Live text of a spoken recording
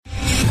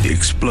the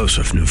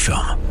explosive new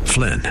film,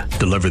 Flynn,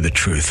 Deliver the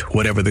Truth,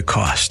 Whatever the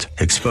Cost,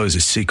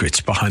 exposes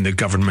secrets behind the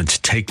government's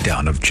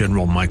takedown of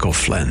General Michael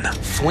Flynn.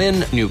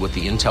 Flynn knew what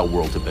the intel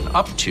world had been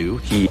up to.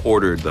 He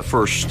ordered the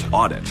first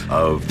audit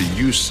of the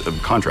use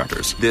of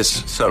contractors.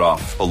 This set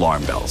off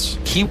alarm bells.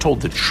 He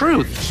told the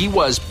truth. He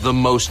was the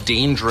most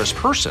dangerous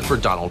person for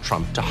Donald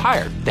Trump to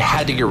hire. They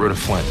had to get rid of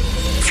Flynn.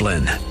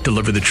 Flynn,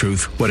 Deliver the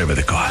Truth, Whatever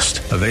the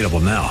Cost. Available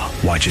now.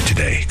 Watch it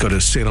today. Go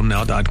to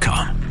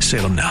salemnow.com.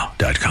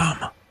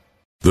 salemnow.com.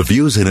 The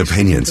views and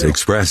opinions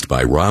expressed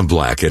by Rob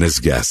Black and his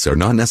guests are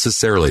not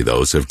necessarily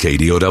those of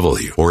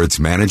KDOW or its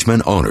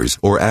management, owners,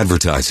 or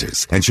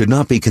advertisers and should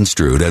not be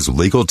construed as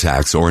legal,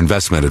 tax, or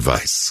investment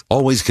advice.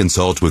 Always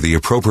consult with the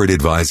appropriate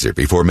advisor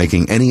before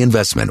making any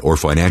investment or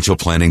financial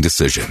planning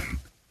decision.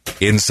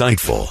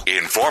 Insightful,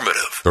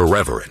 informative,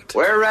 irreverent.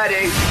 We're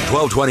ready.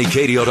 1220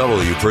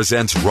 KDOW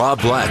presents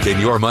Rob Black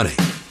and Your Money.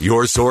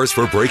 Your source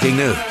for breaking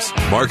news,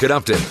 market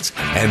updates,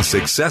 and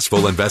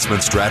successful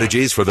investment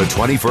strategies for the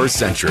 21st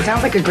century.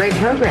 Sounds like a great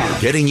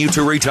program. Getting you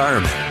to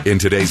retirement in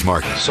today's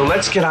market. So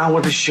let's get on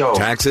with the show.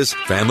 Taxes,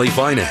 family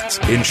finance,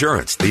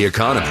 insurance, the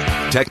economy,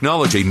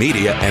 technology,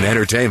 media, and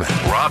entertainment.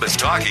 Rob is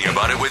talking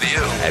about it with you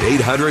at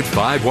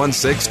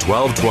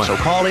 800-516-1220. So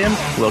call in,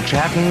 we'll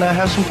chat and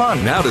have some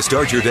fun. Now to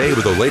start your day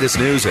with the latest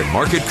news and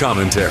market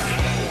commentary.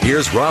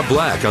 Here's Rob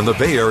Black on the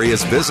Bay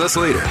Area's business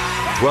leader,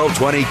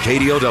 1220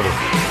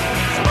 KDOW.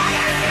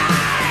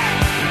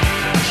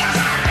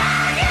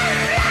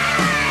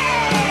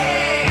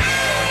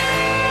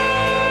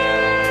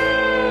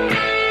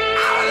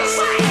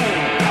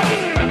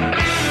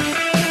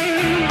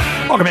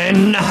 Welcome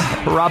in.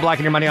 Rob Black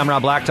and Your Money. I'm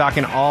Rob Black,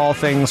 talking all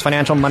things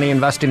financial, money,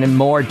 investing, and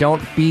more.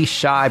 Don't be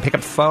shy. Pick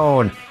up the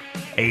phone.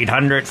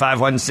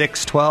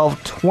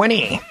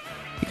 800-516-1220. You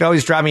can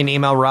always drop me an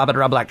email,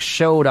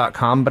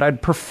 rob@robblackshow.com, but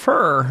I'd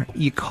prefer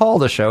you call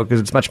the show because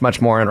it's much, much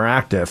more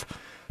interactive.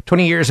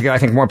 20 years ago, I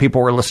think more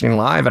people were listening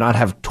live, and I'd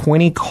have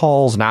 20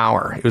 calls an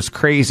hour. It was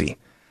crazy.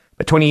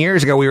 But 20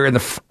 years ago, we were in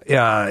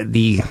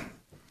the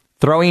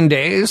throwing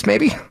days,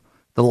 maybe,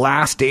 the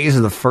last days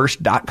of the first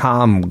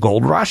 .com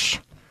gold rush,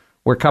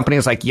 where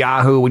companies like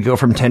Yahoo would go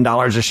from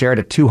 $10 a share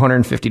to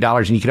 $250,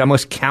 and you could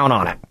almost count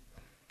on it.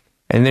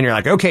 And then you're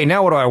like, okay,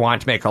 now what do I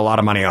want to make a lot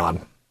of money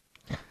on?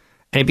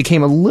 And it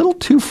became a little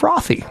too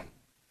frothy.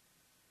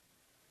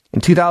 In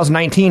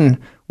 2019,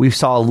 we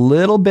saw a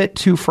little bit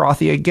too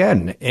frothy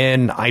again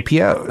in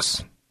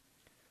IPOs.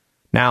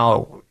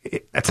 Now,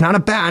 that's not a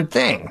bad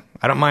thing.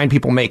 I don't mind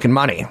people making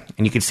money.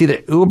 And you can see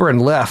that Uber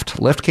and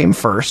Lyft came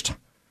first.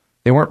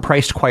 They weren't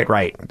priced quite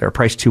right. They were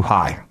priced too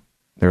high.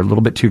 They're a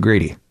little bit too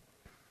greedy.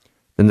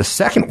 Then the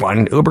second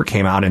one, Uber,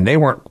 came out, and they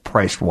weren't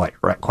priced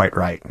quite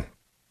right.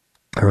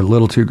 They were a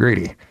little too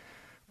greedy.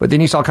 But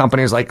then you saw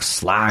companies like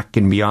Slack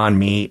and Beyond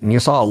Meat, and you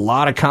saw a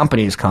lot of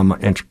companies come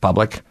into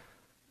public,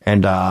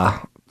 and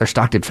their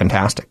stock did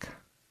fantastic.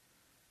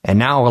 And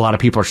now a lot of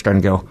people are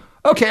starting to go,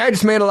 okay, I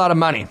just made a lot of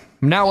money.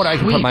 Now what I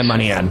can put my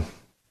money in?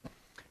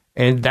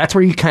 And that's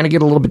where you kind of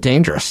get a little bit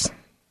dangerous.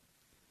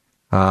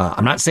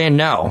 I'm not saying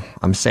no.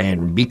 I'm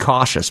saying be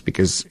cautious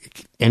because it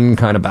can end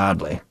kind of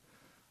badly.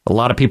 A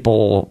lot of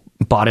people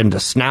bought into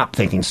Snap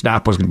thinking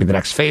Snap was going to be the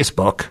next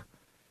Facebook.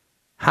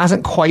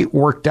 Hasn't quite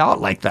worked out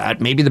like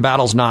that. Maybe the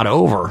battle's not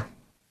over,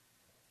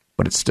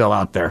 but it's still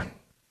out there.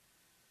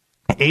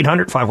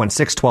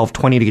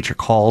 800-516-1220 to get your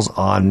calls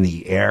on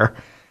the air.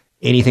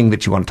 Anything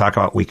that you want to talk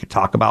about, we could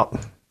talk about.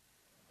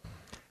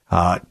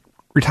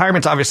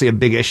 Retirement's obviously a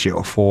big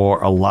issue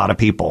for a lot of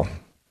people.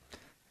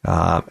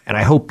 And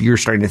I hope you're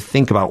starting to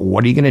think about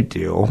what are you going to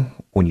do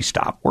when you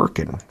stop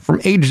working.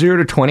 From age 0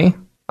 to 20,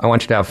 I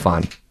want you to have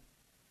fun.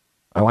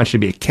 I want you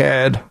to be a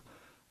kid.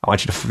 I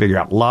want you to figure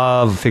out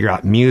love, figure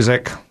out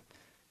music,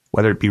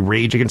 whether it be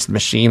Rage Against the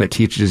Machine that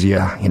teaches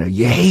you,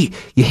 you hate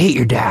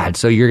your dad,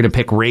 so you're going to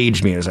pick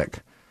rage music.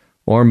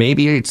 Or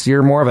maybe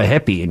you're more of a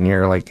hippie and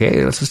you're like,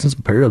 hey, let's listen to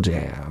some Pearl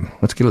Jam.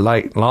 Let's get a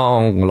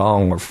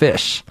long, or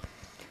Fish.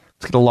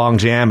 Let's get a long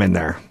jam in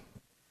there.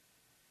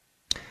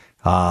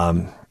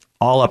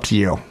 All up to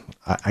you.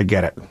 I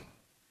get it.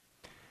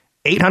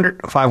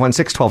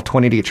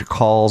 800-516-1220 to get your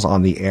calls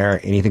on the air.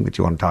 Anything that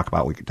you want to talk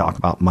about, we could talk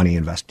about money,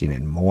 investing,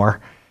 and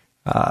more.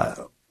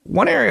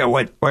 One area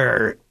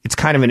where it's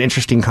kind of an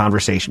interesting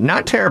conversation,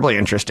 not terribly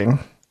interesting,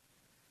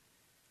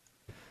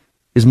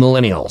 is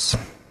millennials.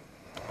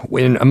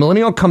 When a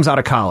millennial comes out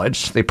of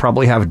college, they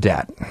probably have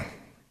debt.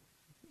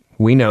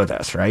 We know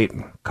this, right?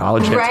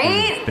 College debt,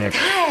 right? Big.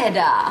 Good.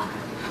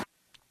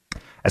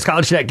 As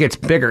college debt gets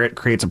bigger, it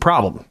creates a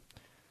problem.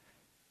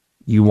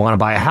 You want to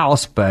buy a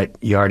house, but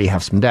you already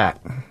have some debt.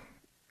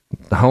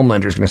 The home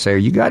lender is going to say,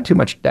 you got too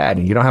much debt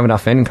and you don't have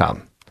enough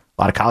income.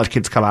 A lot of college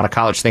kids come out of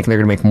college thinking they're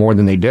going to make more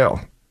than they do.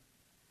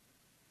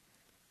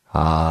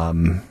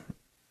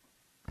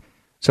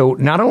 So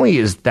not only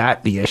is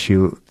that the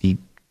issue, the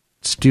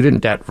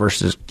student debt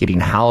versus getting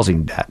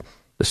housing debt,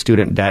 the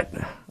student debt,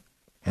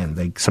 and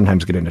they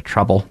sometimes get into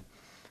trouble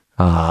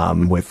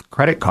with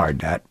credit card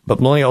debt, but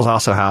millennials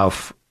also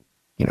have,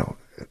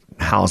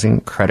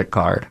 housing, credit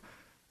card,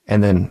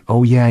 and then,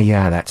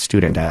 that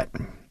student debt.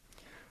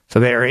 So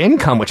their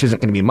income, which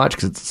isn't going to be much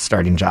because it's a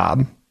starting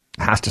job,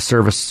 has to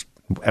service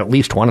at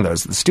least one of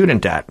those, the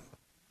student debt.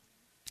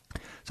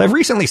 So I've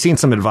recently seen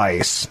some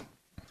advice,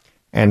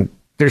 and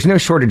there's no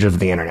shortage of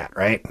the internet,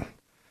 right?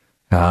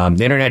 The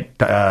internet,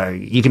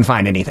 you can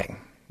find anything.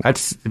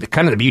 That's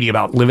kind of the beauty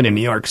about living in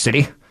New York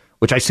City,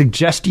 which I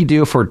suggest you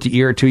do for a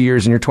year or 2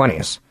 years in your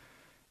 20s,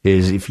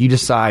 is if you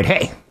decide,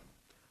 hey,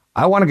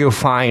 I want to go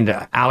find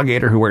an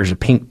alligator who wears a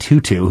pink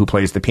tutu who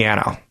plays the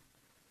piano.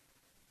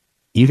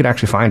 You can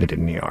actually find it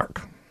in New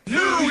York. New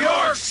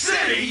York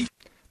City!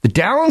 The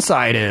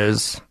downside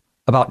is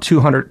about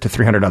 200 to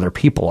 300 other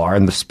people are,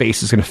 and the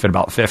space is going to fit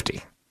about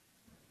 50.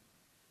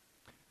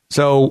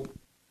 So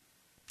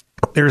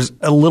there's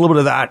a little bit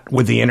of that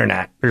with the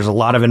internet. There's a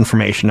lot of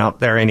information out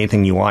there.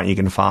 Anything you want, you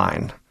can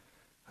find.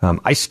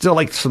 I still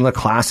like some of the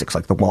classics,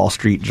 like the Wall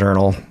Street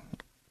Journal.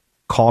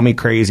 Call me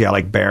crazy. I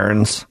like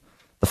Barron's,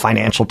 the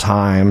Financial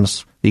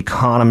Times, the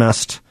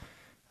Economist.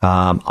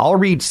 I'll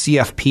read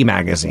CFP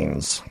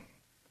magazines,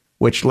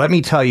 which, let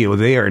me tell you,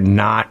 they are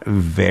not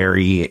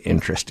very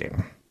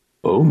interesting.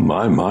 Oh,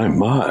 my.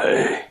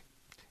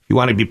 If you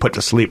want to be put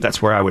to sleep,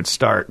 that's where I would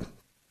start.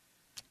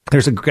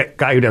 There's a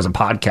guy who does a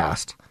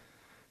podcast,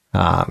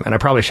 and I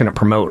probably shouldn't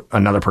promote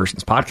another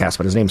person's podcast,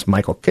 but his name's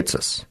Michael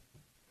Kitces.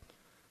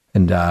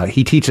 And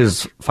he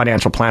teaches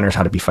financial planners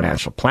how to be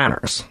financial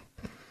planners.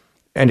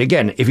 And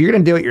again, if you're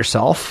going to do it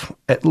yourself,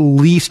 at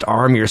least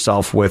arm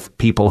yourself with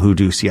people who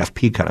do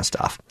CFP kind of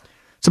stuff.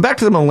 So back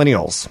to the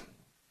millennials.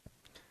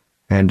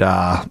 And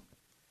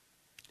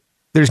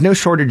there's no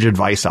shortage of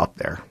advice out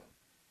there.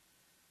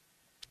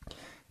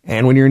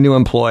 And when you're a new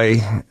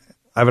employee,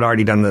 I've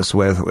already done this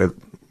with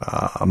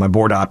my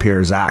board op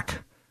here,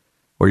 Zach,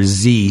 or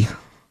Z.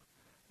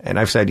 And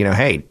I've said,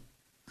 hey,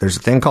 there's a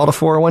thing called a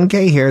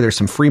 401k here. There's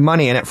some free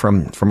money in it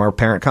from our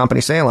parent company,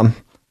 Salem.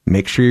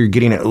 Make sure you're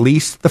getting at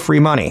least the free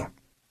money.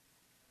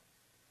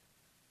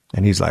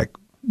 And he's like,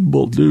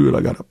 well, dude,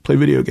 I got to play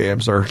video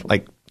games. Or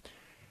like,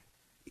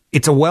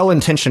 it's a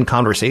well-intentioned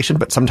conversation,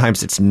 but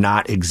sometimes it's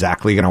not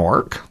exactly going to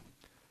work.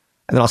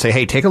 And then I'll say,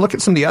 hey, take a look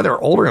at some of the other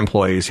older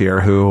employees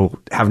here who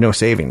have no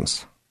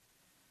savings.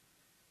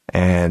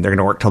 And they're going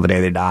to work till the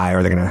day they die,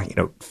 or they're going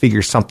to,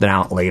 figure something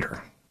out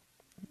later.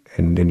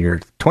 And in your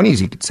 20s,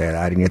 you could say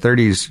that. In your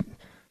 30s,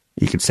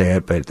 you could say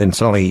it. But then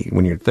suddenly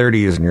when you're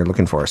 30s and you're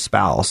looking for a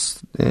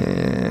spouse,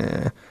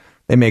 they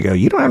may go,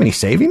 you don't have any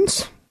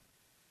savings?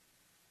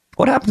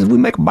 What happens if we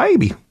make a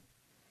baby?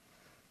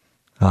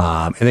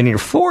 And then in your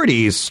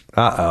 40s,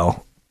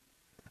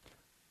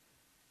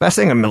 best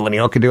thing a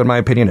millennial could do, in my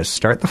opinion, is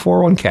start the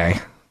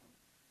 401k.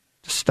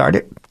 Just start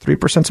it.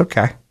 3%'s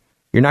okay.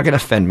 You're not going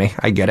to offend me.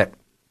 I get it.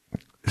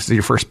 This is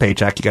your first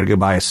paycheck. You got to go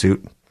buy a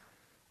suit.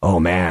 Oh,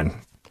 man.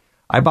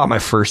 I bought my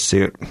first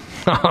suit.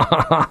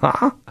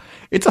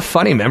 It's a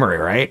funny memory,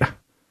 right?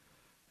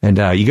 And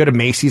you go to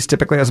Macy's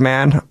typically as a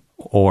man,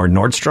 or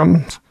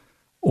Nordstrom,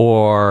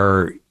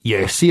 or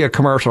you see a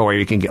commercial where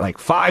you can get like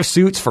 5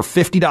 suits for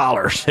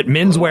 $50 at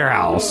Men's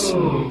Warehouse.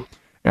 You're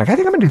like, I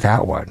think I'm going to do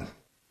that one.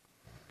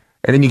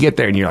 And then you get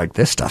there and you're like,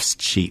 this stuff's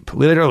cheap.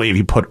 Literally,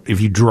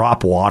 if you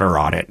drop water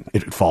on it,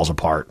 it falls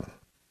apart.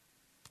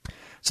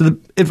 So the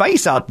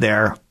advice out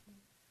there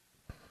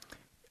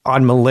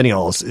on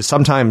millennials is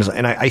sometimes,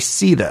 and I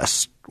see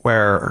this,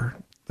 where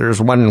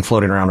there's one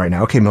floating around right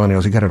now. Okay,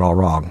 millennials, you got it all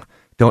wrong.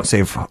 Don't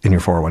save in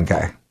your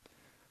 401k.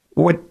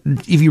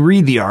 If you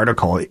read the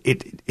article,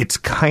 it's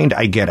kind of,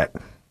 I get it.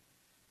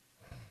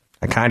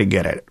 I kind of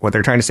get it. What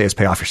they're trying to say is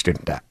pay off your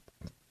student debt.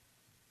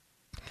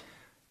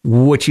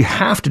 What you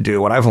have to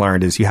do, what I've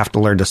learned, is you have to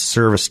learn to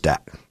service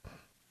debt.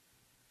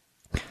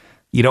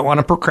 You don't want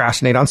to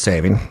procrastinate on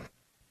saving.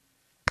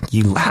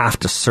 You have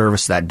to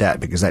service that debt,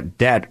 because that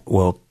debt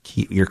will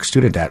keep your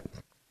student debt.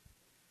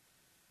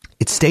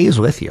 It stays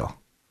with you.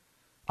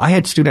 I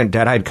had student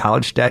debt. I had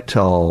college debt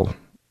till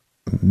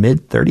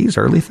mid-30s,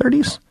 early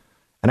 30s.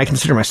 And I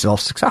consider myself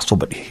successful.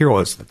 But here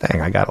was the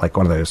thing. I got like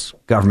one of those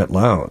government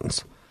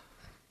loans,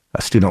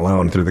 a student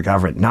loan through the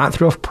government, not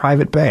through a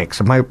private bank.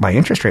 So my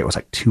interest rate was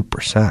like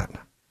 2%.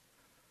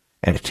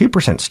 And a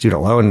 2%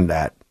 student loan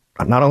debt,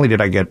 not only did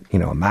I get,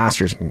 a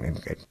master's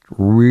and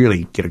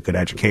really get a good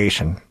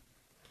education,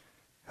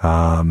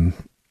 but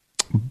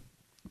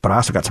I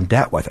also got some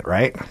debt with it,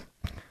 right?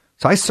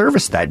 So I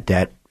serviced that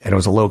debt, and it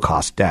was a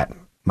low-cost debt.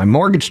 My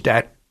mortgage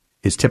debt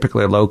is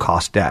typically a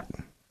low-cost debt.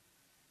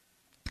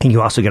 And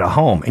you also get a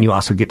home, and you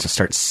also get to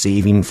start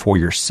saving for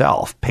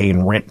yourself,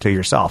 paying rent to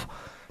yourself.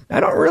 I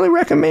don't really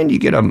recommend you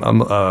get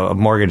a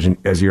mortgage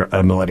as you're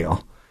a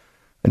millennial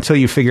until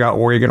you figure out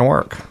where you're going to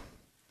work.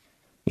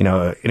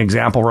 An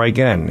example right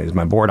again is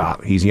my board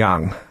op. He's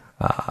young,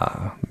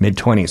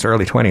 mid-20s,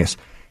 early 20s.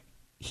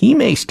 He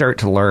may start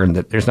to learn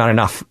that there's not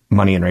enough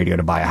money in radio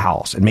to buy a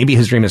house. And maybe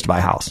his dream is to buy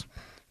a house.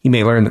 He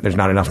may learn that there's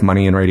not enough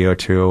money in radio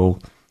to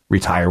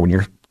retire when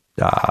you're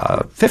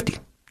 50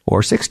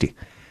 or 60.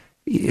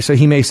 So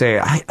he may say,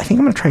 I think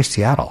I'm going to try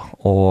Seattle,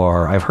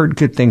 or I've heard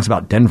good things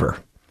about Denver.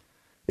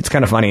 It's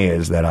kind of funny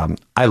is that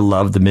I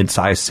love the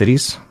mid-sized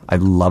cities. I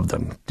love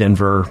them.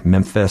 Denver,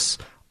 Memphis,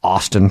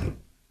 Austin,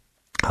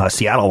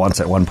 Seattle once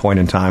at one point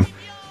in time.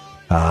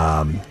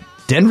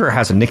 Denver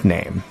has a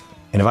nickname.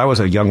 And if I was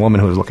a young woman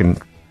who was looking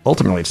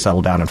ultimately to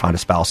settle down and find a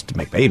spouse to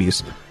make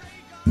babies,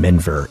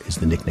 Menver is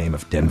the nickname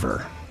of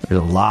Denver. There's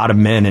a lot of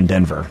men in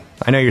Denver.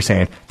 I know you're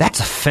saying, that's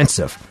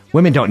offensive.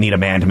 Women don't need a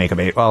man to make a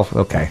baby. Well,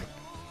 okay.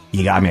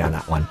 You got me on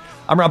that one.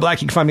 I'm Rob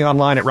Black. You can find me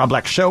online at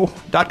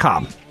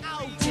robblackshow.com.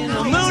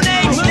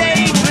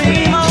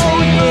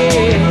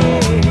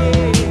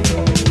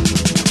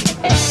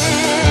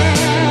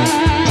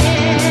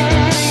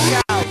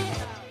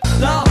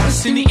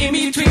 Lost in the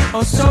in-between,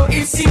 oh so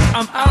it seems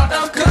I'm out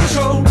of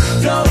control.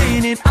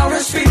 Floating in outer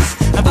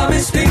space, above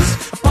in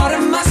space, a part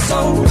of my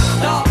soul.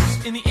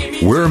 Lost in the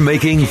in-between. We're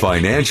making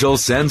financial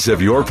sense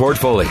of your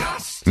portfolio.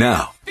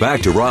 Now,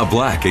 back to Rob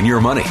Black and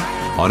Your Money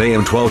on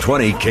AM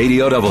 1220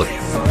 KDOW.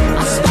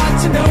 I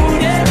start to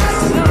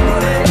notice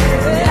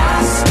that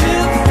I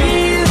still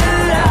feel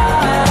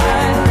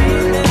alive.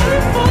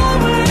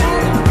 Forward,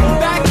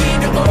 back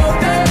into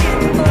open.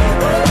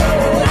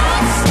 I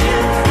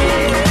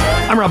still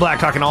feel I'm Rob Black,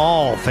 talking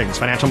all things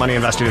financial, money,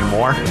 investing, and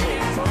more.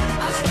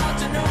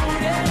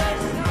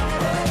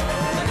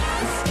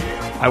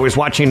 I was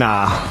watching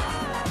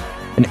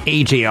an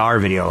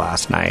AJR video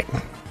last night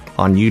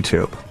on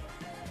YouTube.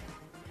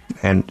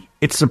 And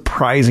it's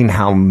surprising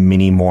how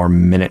many more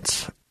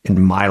minutes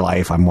in my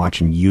life I'm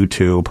watching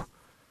YouTube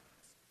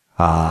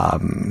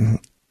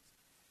and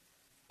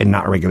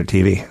not regular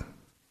TV.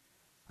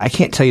 I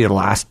can't tell you the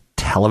last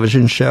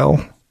television show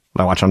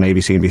that I watch on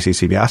ABC,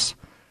 NBC, CBS.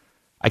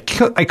 I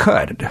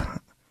could.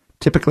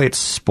 Typically it's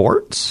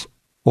sports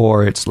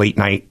or it's late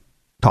night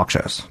talk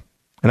shows.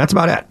 And that's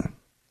about it.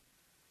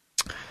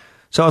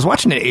 So I was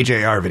watching an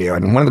AJR video,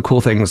 and one of the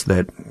cool things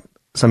that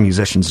some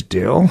musicians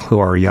do who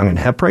are young and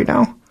hip right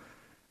now,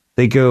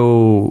 they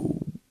go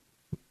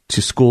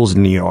to schools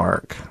in New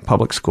York,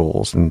 public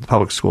schools, and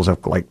public schools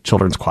have like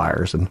children's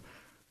choirs, and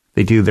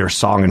they do their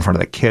song in front of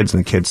the kids,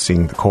 and the kids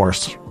sing the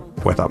chorus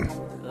with them.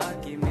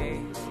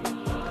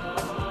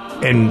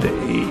 And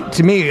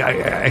to me,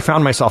 I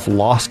found myself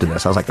lost in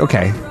this. I was like,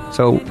 okay,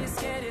 so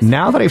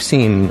now that I've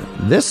seen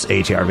this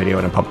AJR video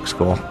in a public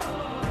school,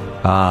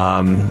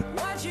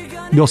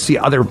 you'll see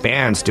other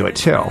bands do it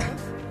too.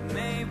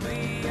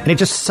 And it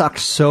just sucked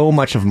so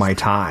much of my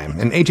time.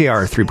 And AJR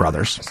are three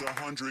brothers.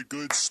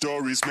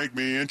 So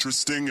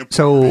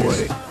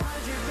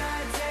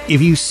if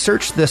you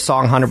search this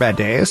song 100 Bad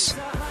Days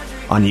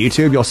on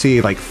YouTube, you'll see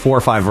like 4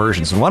 or 5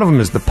 versions. And one of them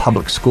is the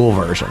public school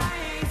version.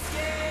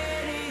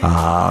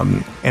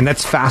 And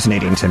that's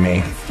fascinating to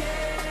me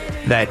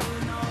that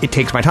it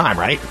takes my time,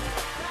 right?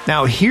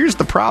 Now, here's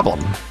the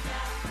problem.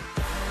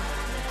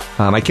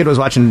 My kid was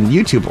watching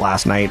YouTube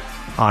last night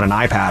on an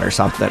iPad or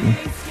something.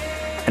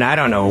 And I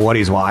don't know what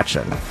he's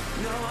watching.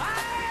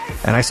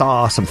 And I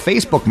saw some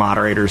Facebook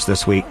moderators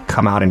this week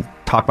come out and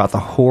talk about the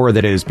horror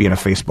that is being a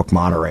Facebook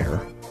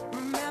moderator.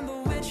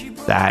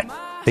 That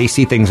they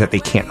see things that they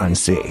can't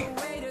unsee.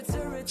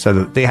 So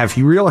that they have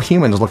real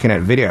humans looking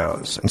at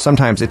videos. And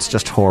sometimes it's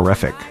just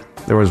horrific.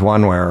 There was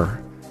one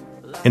where,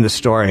 in the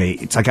story,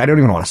 it's like, I don't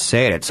even want to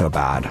say it, it's so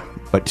bad.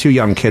 But 2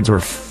 young kids were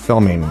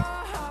filming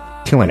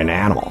killing an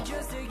animal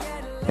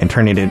and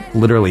turning it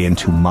literally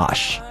into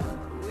mush.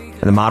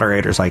 And the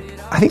moderator's like,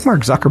 I think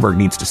Mark Zuckerberg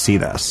needs to see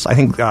this. I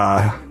think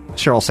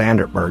Sheryl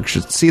Sandberg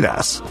should see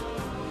this.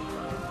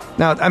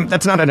 Now,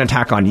 that's not an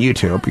attack on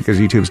YouTube, because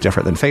YouTube's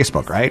different than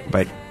Facebook, right?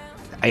 But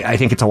I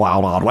think it's a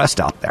wild, wild west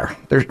out there.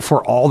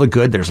 For all the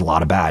good, there's a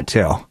lot of bad,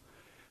 too.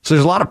 So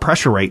there's a lot of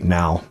pressure right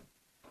now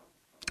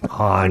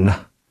on...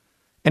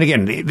 And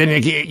again, then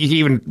you can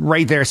even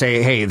right there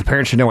say, hey, the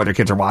parents should know what their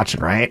kids are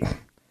watching, right?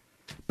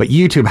 But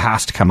YouTube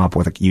has to come up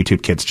with a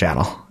YouTube Kids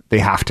channel. They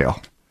have to.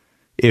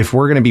 If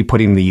we're going to be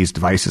putting these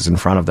devices in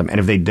front of them, and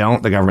if they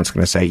don't, the government's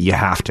going to say, you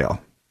have to.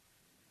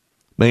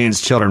 Millions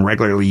of children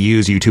regularly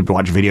use YouTube to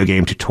watch video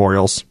game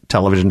tutorials,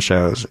 television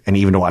shows, and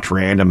even to watch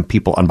random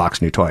people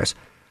unbox new toys.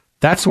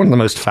 That's one of the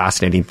most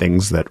fascinating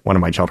things that one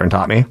of my children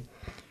taught me.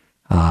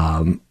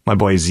 My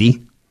boy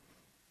Z,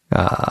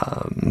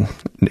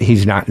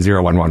 he's not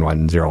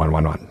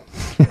 01110111.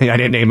 I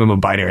didn't name him a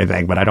binary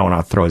thing, but I don't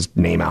want to throw his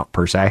name out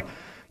per se.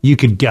 You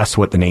could guess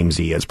what the name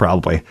Z is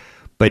probably.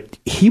 But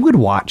he would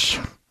watch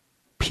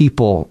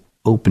people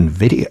open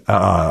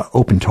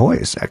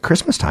toys at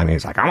Christmas time.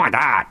 He's like, I want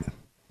that.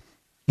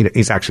 You know,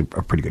 he's actually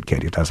a pretty good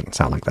kid. He doesn't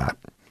sound like that.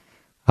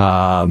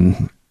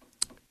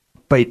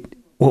 But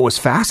what was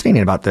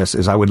fascinating about this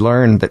is I would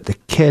learn that the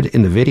kid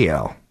in the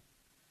video,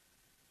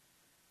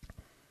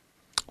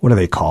 what are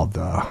they called?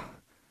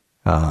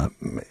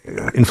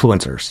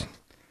 Influencers.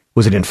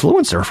 Was an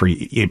influencer for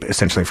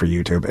essentially for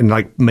YouTube. And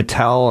like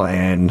Mattel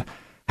and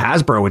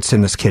Hasbro would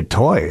send this kid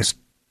toys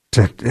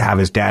to have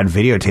his dad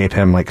videotape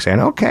him, like saying,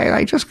 okay,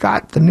 I just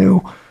got the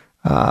new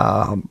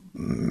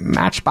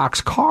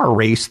Matchbox car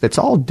race that's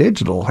all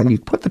digital. And you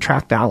put the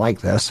track down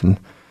like this. And,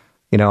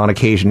 you know, on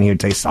occasion he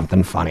would say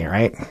something funny,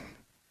 right?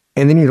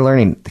 And then you're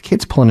learning the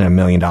kid's pulling in $1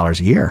 million a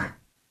year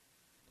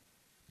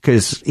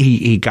because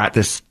he got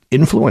this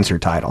influencer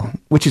title,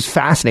 which is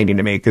fascinating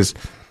to me because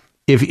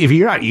if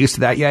you're not used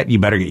to that yet, you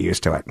better get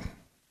used to it.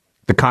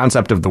 The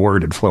concept of the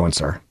word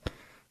influencer.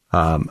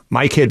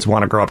 My kids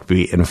want to grow up to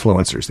be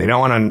influencers. They don't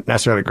want to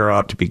necessarily grow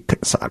up to be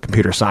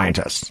computer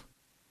scientists.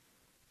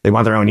 They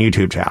want their own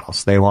YouTube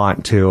channels. They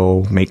want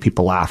to make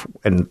people laugh.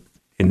 And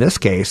in this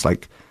case,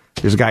 like,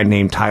 there's a guy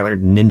named Tyler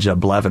Ninja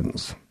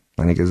Blevins,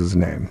 I think is his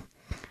name.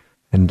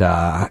 And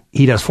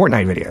he does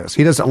Fortnite videos.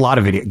 He does a lot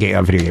of video game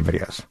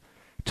videos,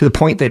 to the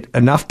point that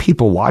enough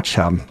people watch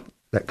him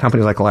that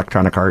companies like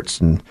Electronic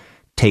Arts and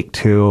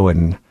Take-Two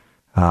and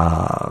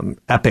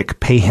Epic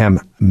pay him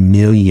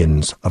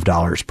millions of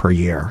dollars per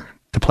year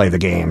to play the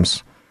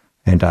games.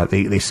 And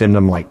they send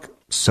him like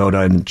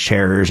soda and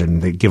chairs,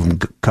 and they give him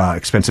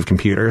expensive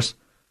computers.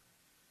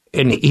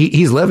 And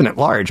he's living at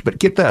large. But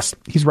get this,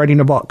 he's writing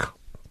a book.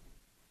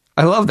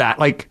 I love that.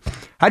 Like,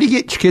 how do you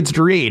get kids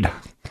to read?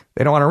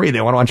 They don't want to read.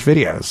 They want to watch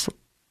videos.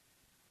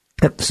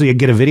 So you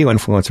get a video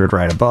influencer to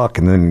write a book,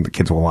 and then the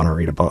kids will want to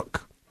read a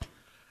book.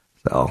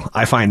 So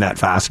I find that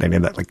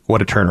fascinating. That, like,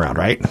 what a turnaround,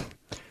 right?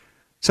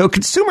 So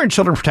consumer and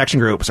children protection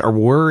groups are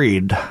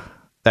worried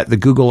that the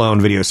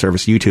Google-owned video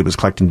service YouTube is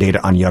collecting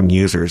data on young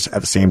users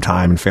at the same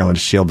time and failing to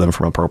shield them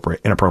from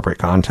inappropriate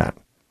content.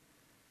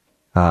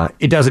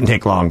 It doesn't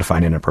take long to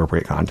find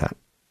inappropriate content.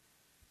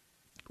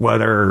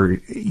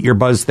 Whether your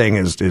buzz thing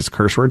is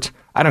curse words,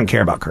 I don't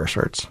care about curse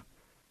words.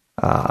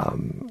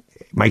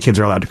 My kids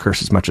are allowed to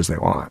curse as much as they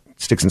want.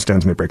 Sticks and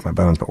stones may break my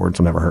bones, but words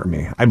will never hurt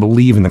me. I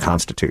believe in the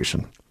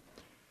Constitution.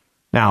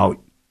 Now,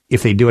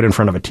 if they do it in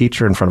front of a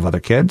teacher, in front of other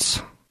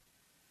kids,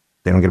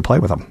 they don't get to play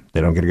with them.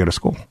 They don't get to go to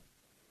school.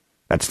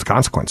 That's the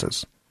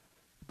consequences.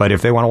 But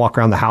if they want to walk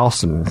around the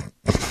house and,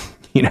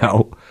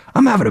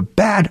 I'm having a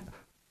bad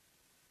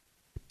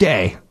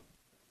day,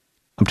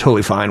 I'm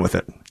totally fine with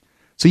it.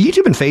 So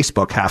YouTube and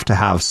Facebook have to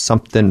have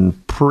something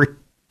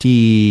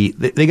pretty...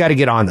 They got to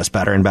get on this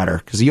better and better,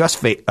 because the U.S.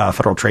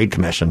 Federal Trade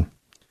Commission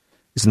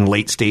is in the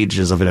late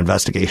stages of an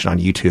investigation on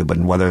YouTube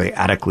and whether they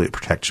adequately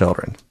protect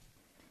children.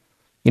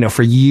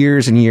 For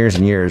years and years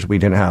and years, we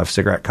didn't have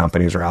cigarette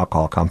companies or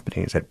alcohol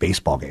companies at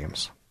baseball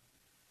games.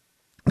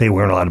 They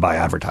weren't allowed to buy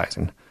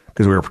advertising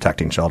because we were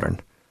protecting children.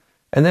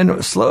 And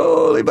then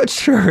slowly but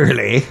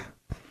surely, a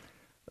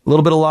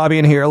little bit of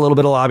lobbying here, a little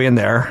bit of lobbying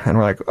there, and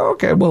we're like,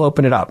 okay, we'll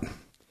open it up.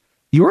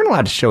 You weren't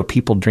allowed to show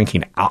people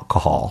drinking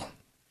alcohol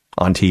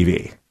on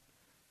TV.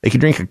 They could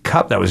drink a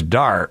cup that was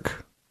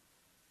dark,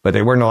 but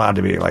they weren't allowed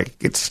to be like,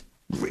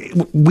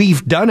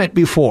 we've done it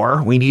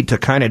before. We need to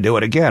kind of do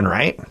it again,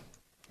 right?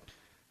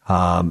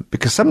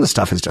 Because some of the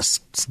stuff is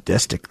just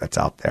sadistic that's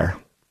out there,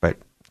 but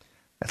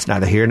that's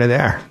neither here nor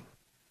there.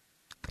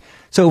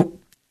 So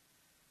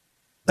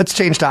let's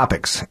change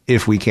topics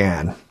if we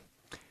can.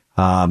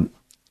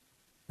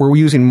 We're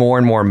using more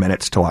and more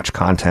minutes to watch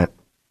content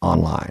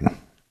online,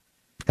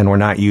 and we're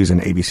not using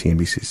ABC,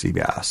 NBC,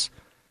 CBS.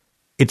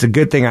 It's a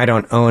good thing I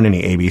don't own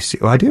any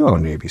ABC. Well, I do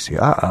own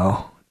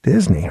ABC.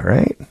 Disney,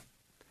 right?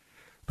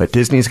 But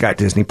Disney's got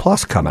Disney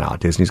Plus coming out.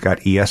 Disney's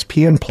got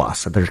ESPN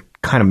Plus. They're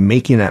kind of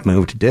making that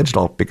move to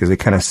digital because they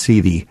kind of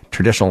see the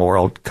traditional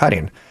world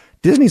cutting.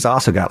 Disney's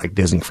also got like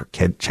Disney for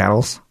Kid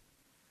channels.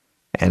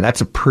 And that's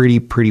a pretty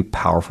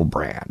powerful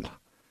brand.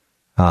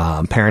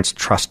 Parents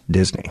trust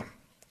Disney.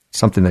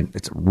 Something that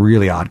it's a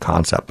really odd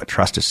concept, but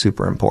trust is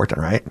super important,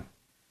 right?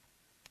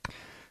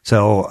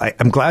 So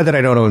I'm glad that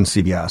I don't own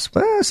CBS.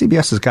 But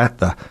CBS has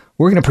got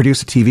we're going to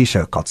produce a TV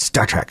show called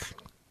Star Trek.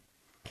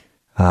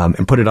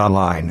 And put it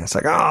online. It's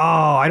like,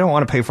 I don't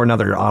want to pay for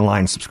another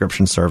online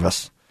subscription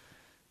service.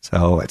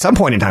 So at some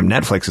point in time,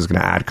 Netflix is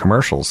going to add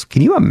commercials.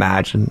 Can you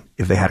imagine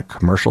if they had a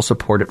commercial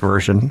supported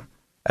version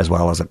as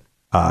well as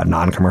a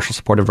non-commercial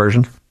supported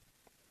version?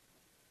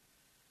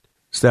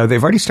 So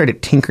they've already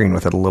started tinkering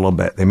with it a little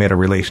bit. They made a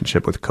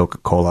relationship with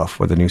Coca-Cola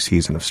for the new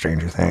season of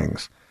Stranger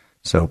Things.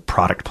 So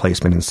product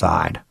placement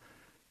inside.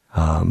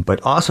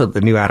 But also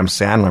the new Adam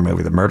Sandler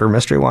movie, the murder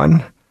mystery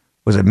one,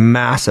 was a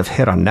massive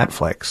hit on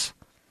Netflix.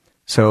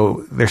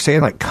 So they're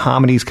saying like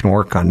comedies can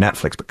work on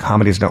Netflix, but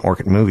comedies don't work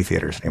at movie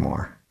theaters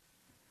anymore.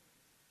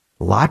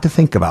 A lot to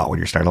think about when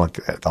you're starting to look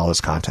at all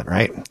this content,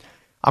 right?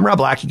 I'm Rob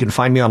Black. You can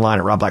find me online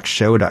at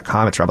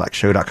robblackshow.com. It's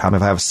robblackshow.com.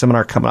 If I have a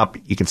seminar coming up,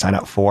 you can sign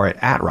up for it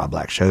at Rob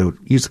Black Show.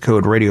 Use the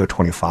code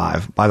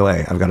radio25. By the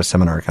way, I've got a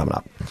seminar coming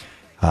up.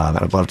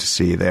 I'd love to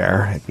see you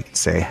there. You can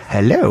say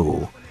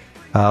hello.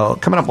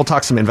 Coming up, we'll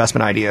talk some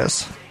investment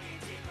ideas.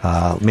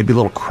 Maybe a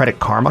little credit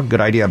karma. Good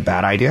idea,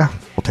 bad idea.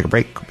 We'll take a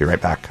break. We'll be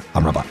right back.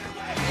 I'm Rob Black.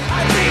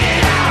 I bleed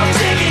it out,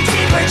 dig it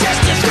deeper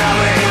just to throw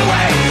it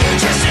away,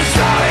 just to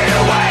throw it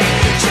away,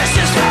 just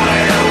to throw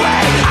it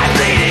away. I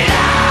bleed it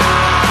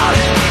out,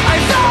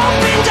 I've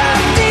opened up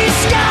these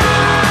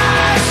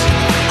skies.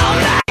 I'm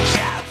like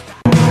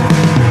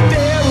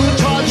they will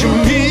torture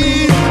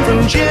me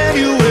from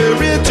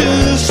January to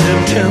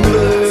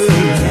September.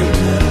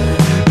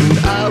 And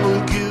I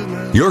will give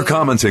my... Your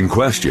comments and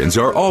questions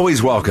are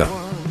always welcome.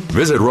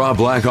 Visit Rob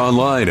Black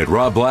online at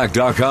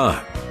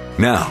robblack.com.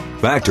 Now,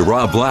 back to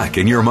Rob Black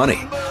and Your Money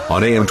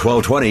on AM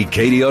 1220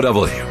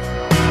 KDOW.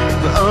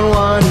 The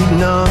unwanted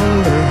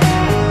number.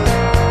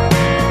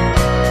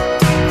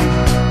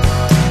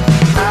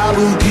 I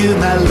will give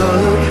my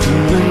love to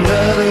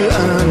another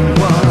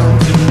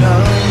unwanted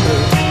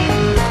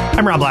number.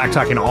 I'm Rob Black,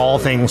 talking all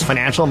things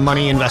financial,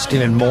 money,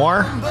 investing, and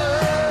more.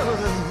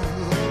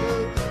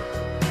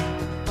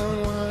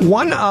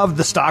 One of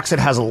the stocks that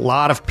has a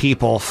lot of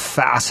people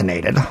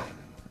fascinated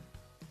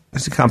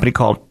is a company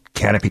called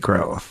Canopy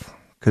Growth,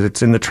 because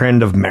it's in the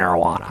trend of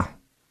marijuana.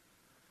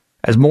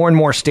 As more and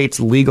more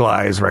states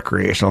legalize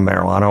recreational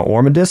marijuana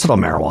or medicinal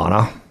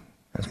marijuana,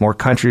 as more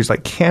countries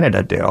like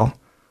Canada do,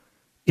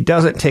 it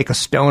doesn't take a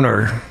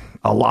stoner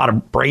a lot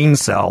of brain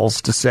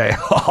cells to say,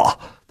 oh,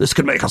 this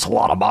could make us a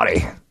lot of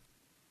money.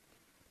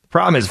 The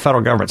problem is the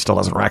federal government still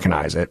doesn't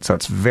recognize it, so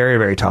it's very,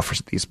 very tough for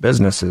these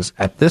businesses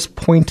at this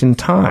point in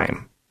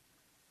time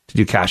to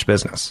do cash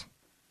business,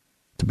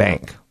 to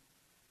bank.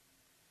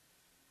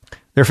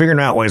 They're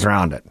figuring out ways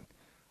around it.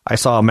 I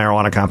saw a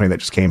marijuana company that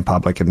just came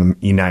public in the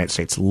United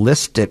States,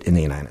 listed in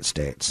the United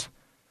States.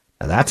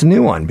 Now, that's a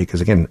new one because,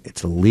 again,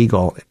 it's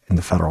illegal in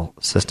the federal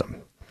system.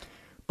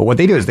 But what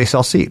they do is they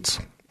sell seeds,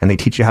 and they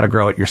teach you how to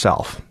grow it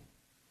yourself.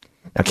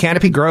 Now,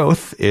 Canopy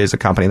Growth is a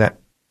company that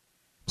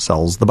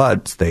sells the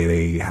buds.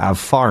 They have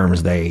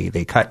farms. They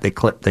cut, they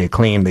clip, they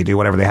clean, they do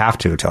whatever they have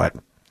to it.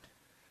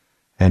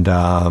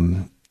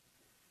 And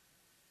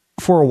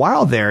for a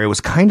while there, it was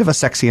kind of a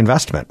sexy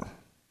investment.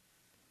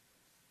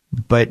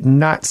 But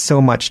not so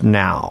much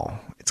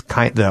now. It's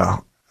kind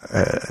of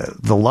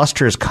the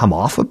luster has come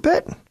off a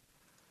bit,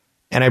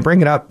 and I bring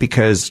it up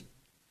because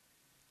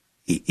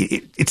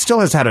it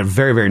still has had a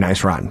very, very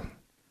nice run.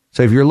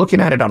 So if you're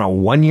looking at it on a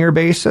 1-year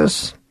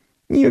basis,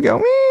 you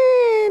go,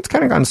 it's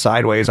kind of gone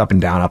sideways, up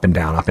and down, up and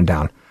down, up and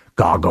down.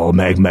 Go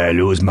make me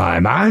lose my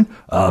mind,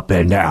 up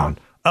and down,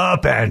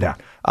 up and down.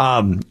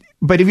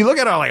 But if you look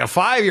at it on like a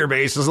 5-year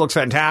basis, it looks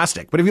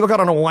fantastic. But if you look at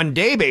it on a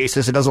 1-day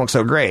basis, it doesn't look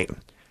so great.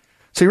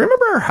 So you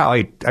remember how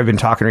I've been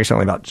talking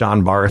recently about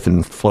John Barth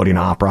and floating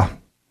opera?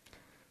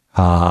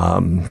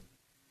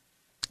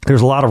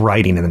 There's a lot of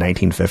writing in the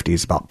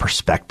 1950s about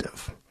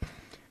perspective.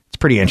 It's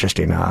pretty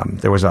interesting.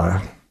 There was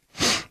a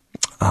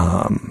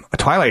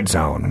Twilight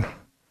Zone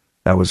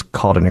that was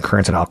called An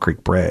Occurrence at Elk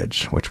Creek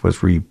Bridge, which was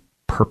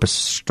repurposed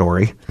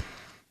story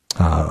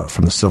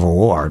from the Civil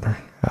War.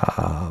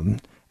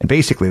 And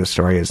basically the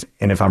story is,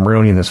 and if I'm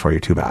ruining this for you,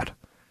 too bad.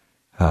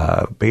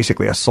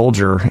 Basically a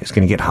soldier is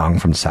going to get hung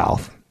from the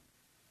South.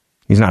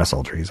 He's not a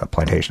soldier. He's a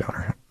plantation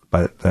owner.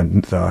 But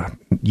the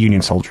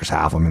Union soldiers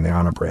have him, and they're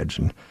on a bridge,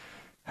 and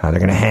they're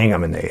going to hang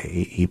him, and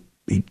he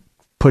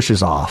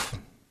pushes off.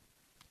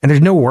 And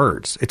there's no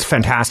words. It's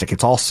fantastic.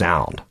 It's all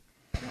sound.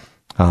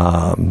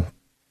 And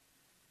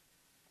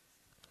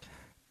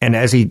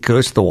as he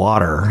goes to the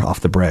water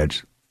off the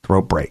bridge, the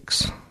rope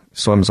breaks.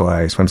 Swims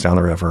away, swims down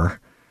the river.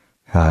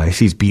 He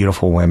sees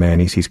beautiful women.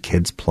 He sees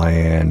kids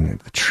playing.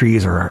 The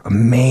trees are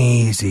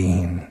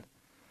amazing.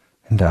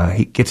 And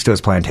he gets to his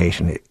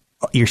plantation.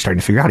 You're starting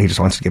to figure out he just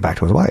wants to get back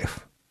to his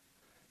wife.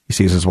 He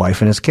sees his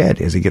wife and his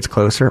kid. As he gets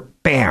closer,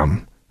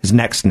 bam, his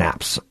neck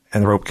snaps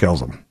and the rope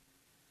kills him.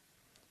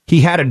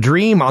 He had a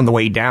dream on the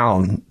way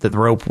down that the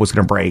rope was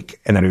going to break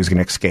and that he was going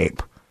to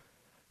escape,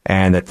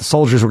 and that the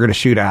soldiers were going to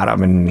shoot at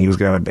him, and he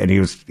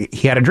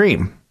had a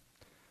dream.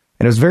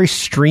 And it was very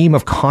stream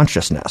of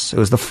consciousness. It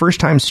was the first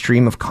time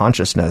stream of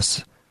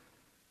consciousness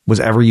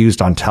was ever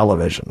used on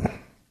television.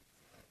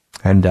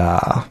 And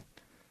the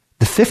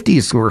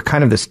 50s were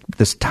kind of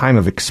this time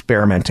of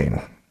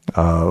experimenting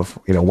of,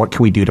 what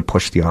can we do to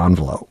push the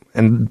envelope?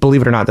 And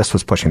believe it or not, this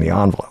was pushing the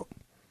envelope.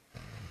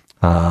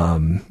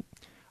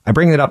 I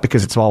bring it up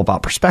because it's all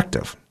about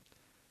perspective.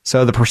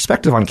 So the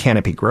perspective on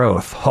Canopy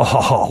Growth,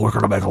 we're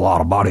going to make a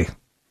lot of money.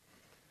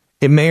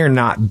 It may or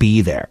not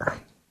be there.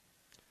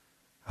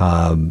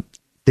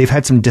 They've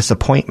had some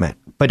disappointment.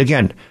 But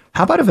again,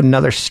 how about if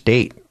another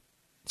state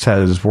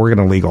says we're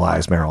going to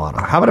legalize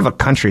marijuana? How about if a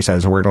country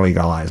says we're going to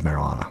legalize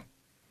marijuana?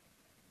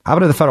 How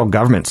about if the federal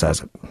government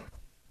says it?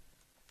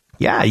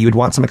 Yeah, you'd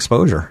want some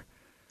exposure.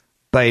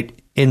 But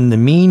in the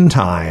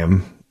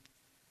meantime,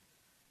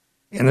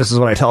 and this is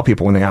what I tell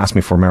people when they ask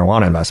me for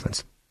marijuana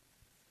investments,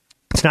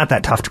 it's not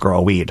that tough to grow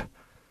a weed.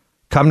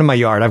 Come to my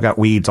yard. I've got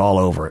weeds all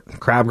over it.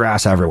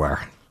 Crabgrass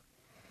everywhere.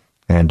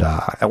 And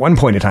at one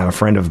point in time, a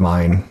friend of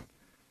mine,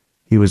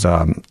 he was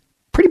a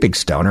pretty big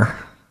stoner.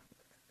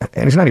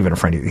 And he's not even a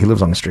friend. He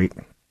lives on the street.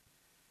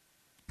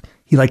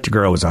 He liked to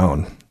grow his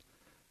own.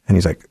 And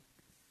he's like,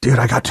 dude,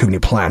 I got too many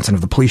plants, and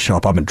if the police show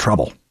up, I'm in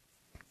trouble.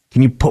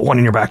 Can you put one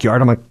in your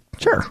backyard? I'm like,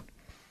 sure.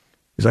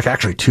 He's like,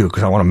 actually, 2,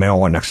 because I want a male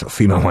one next to a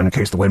female one in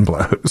case the wind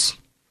blows.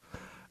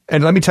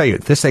 And let me tell you,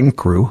 this thing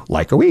grew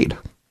like a weed.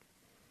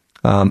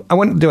 I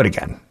wouldn't do it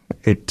again.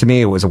 To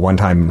me, it was a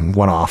one-time,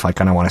 one-off. I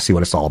kind of want to see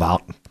what it's all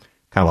about.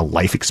 Kind of a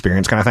life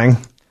experience kind of thing.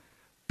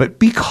 But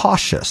be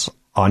cautious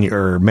on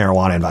your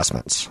marijuana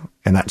investments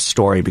and that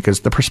story,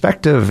 because the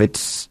perspective,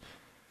 it's...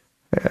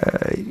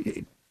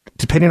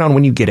 depending on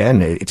when you get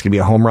in, it's going to be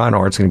a home run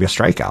or it's going to be a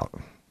strikeout.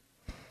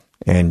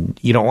 And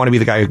you don't want to be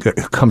the guy who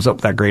comes up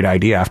with that great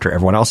idea after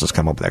everyone else has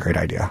come up with that great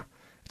idea.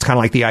 It's kind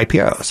of like the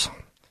IPOs.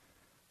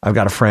 I've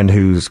got a friend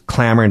who's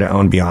clamoring to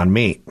own Beyond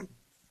Meat.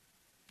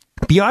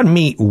 Beyond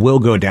Meat will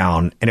go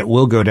down, and it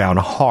will go down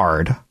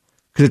hard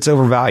because it's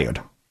overvalued.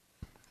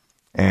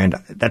 And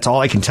that's all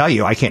I can tell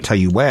you. I can't tell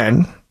you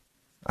when.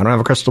 I don't have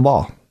a crystal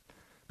ball.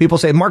 People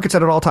say market's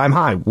at an all-time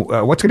high.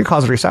 What's going to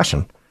cause a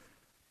recession?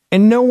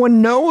 And no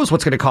one knows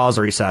what's going to cause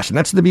a recession.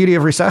 That's the beauty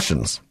of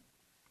recessions.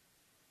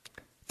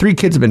 3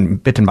 kids have been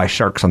bitten by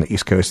sharks on the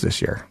East Coast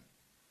this year.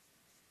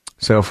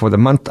 So for the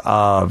month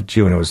of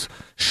June, it was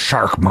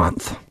Shark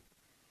Month.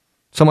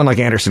 Someone like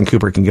Anderson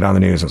Cooper can get on the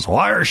news and say,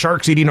 why are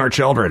sharks eating our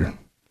children?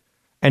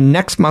 And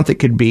next month, it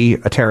could be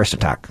a terrorist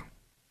attack.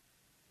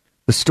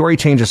 The story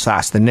changes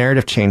fast. The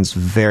narrative changes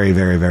very,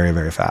 very, very,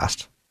 very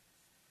fast.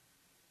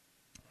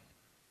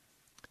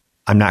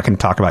 I'm not going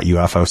to talk about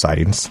UFO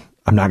sightings.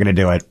 I'm not going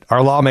to do it.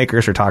 Our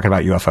lawmakers are talking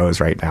about UFOs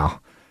right now.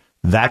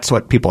 That's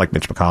what people like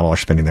Mitch McConnell are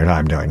spending their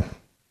time doing.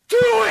 Do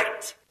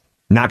it!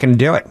 Not going to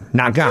do it.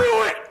 Not gonna.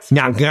 Do it!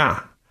 Not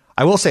gonna.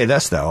 I will say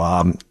this,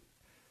 though.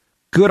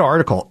 Good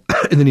article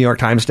in the New York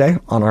Times today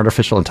on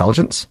artificial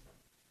intelligence.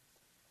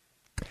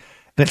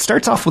 And it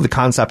starts off with the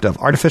concept of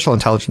artificial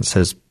intelligence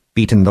has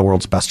beaten the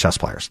world's best chess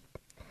players.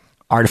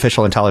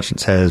 Artificial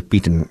intelligence has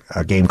beaten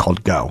a game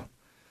called Go.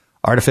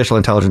 Artificial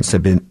intelligence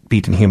has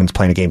beaten humans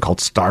playing a game called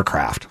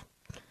StarCraft.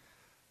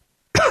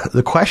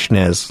 The question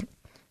is,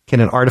 can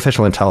an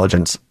artificial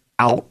intelligence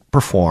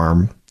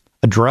outperform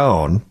a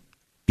drone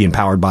being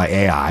powered by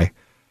AI?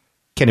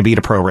 Can it beat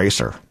a pro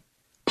racer?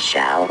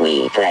 Shall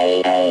we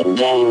play a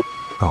game?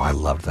 Oh, I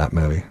loved that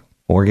movie.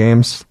 War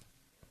Games.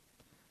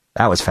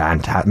 That was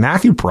fantastic.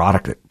 Matthew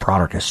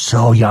Broderick is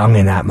so young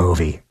in that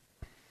movie.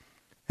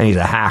 And he's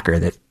a hacker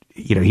that,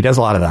 he does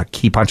a lot of the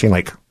key punching,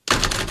 like,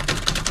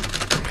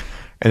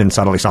 and then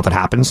suddenly something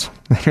happens.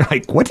 You're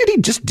like, what did he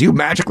just do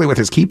magically with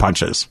his key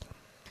punches?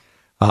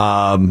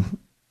 But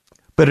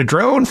a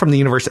drone from the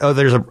university,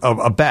 there's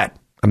a bet,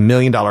 $1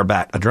 million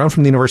bet. A drone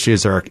from the University of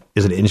Zurich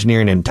is an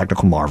engineering and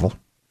technical marvel.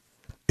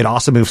 It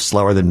also moves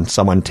slower than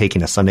someone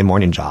taking a Sunday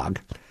morning jog.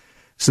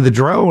 So the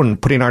drone,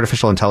 putting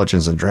artificial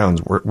intelligence in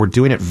drones, we're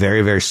doing it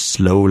very, very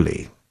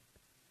slowly.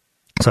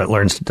 So it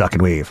learns to duck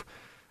and weave.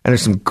 And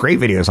there's some great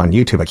videos on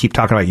YouTube. I keep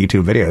talking about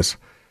YouTube videos.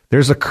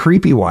 There's a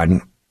creepy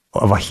one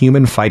of a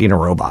human fighting a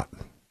robot.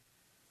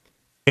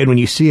 And when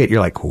you see it, you're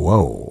like,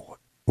 whoa,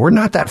 we're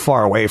not that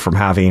far away from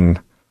having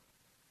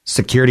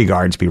security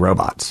guards be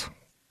robots.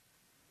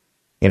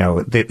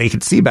 They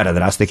could see better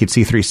than us. They could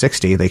see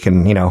 360. They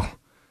can, they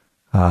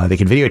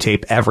can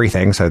videotape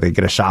everything. So they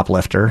get a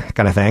shoplifter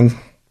kind of thing.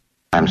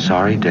 I'm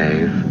sorry,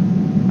 Dave.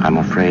 I'm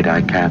afraid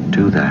I can't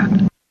do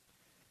that.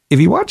 If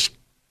you watch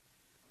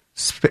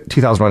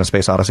 2001: A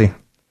Space Odyssey,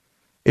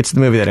 it's the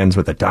movie that ends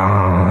with the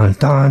da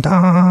da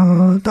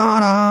da da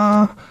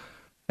da,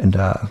 and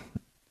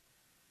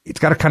it's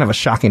got a kind of a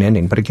shocking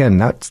ending. But again,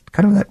 that's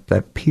kind of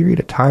that period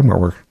of time where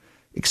we're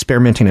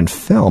experimenting in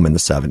film in the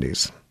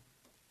 70s.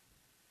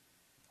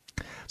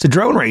 So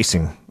drone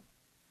racing,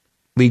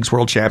 League's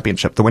World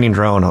Championship, the winning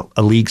drone,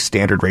 a League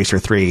Standard Racer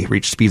 3,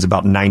 reached speeds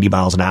about 90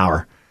 miles an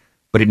hour,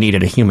 but it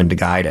needed a human to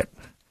guide it.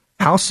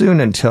 How soon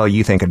until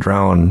you think a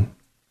drone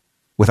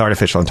with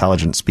artificial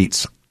intelligence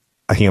beats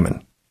a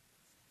human?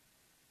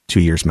 2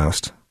 years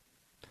most.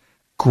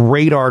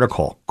 Great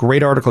article at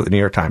the New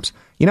York Times.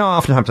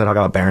 Oftentimes I talk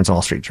about Barron's and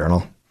Wall Street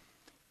Journal.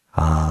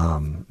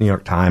 New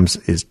York Times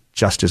is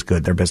just as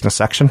good, their business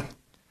section.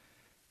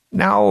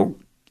 Now,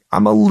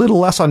 I'm a little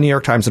less on New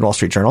York Times than Wall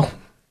Street Journal.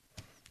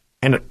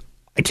 And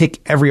I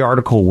take every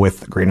article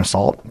with a grain of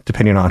salt,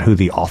 depending on who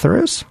the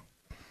author is.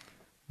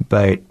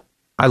 But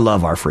I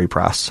love our free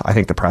press. I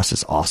think the press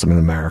is awesome in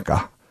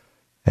America.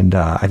 And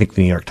I think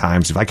the New York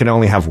Times, if I could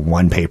only have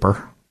one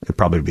paper, it'd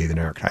probably be the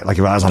New York Times. Like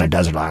if I was on a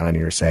desert island,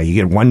 you'd say, you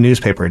get one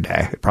newspaper a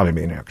day, it'd probably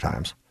be the New York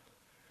Times.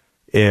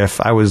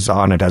 If I was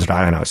on a desert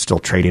island, I was still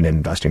trading and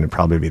investing, it'd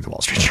probably be the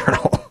Wall Street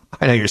Journal.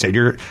 I know you're saying,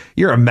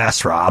 you're a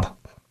mess, Rob.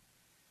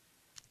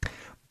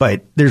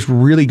 But there's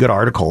really good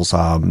articles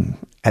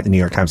at the New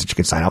York Times that you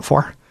can sign up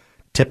for.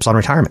 Tips on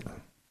retirement.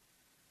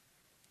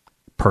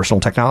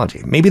 Personal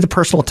technology. Maybe the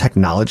personal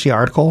technology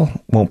article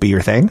won't be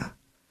your thing.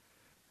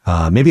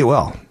 Maybe it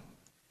will.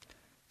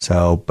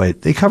 So,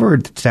 but they cover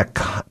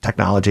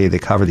technology, they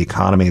cover the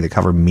economy, they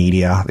cover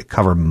media, they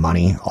cover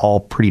money, all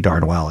pretty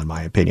darn well, in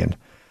my opinion.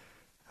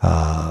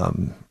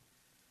 And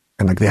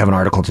like they have an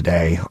article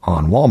today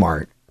on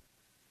Walmart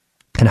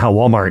and how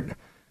Walmart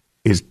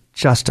is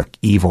just an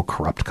evil,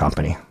 corrupt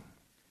company.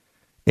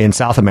 In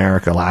South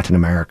America, Latin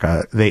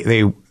America,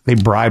 they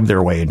bribe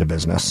their way into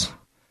business,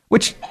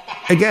 which,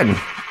 again,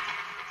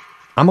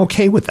 I'm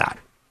okay with that.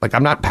 Like,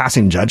 I'm not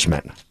passing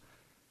judgment.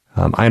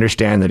 I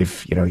understand that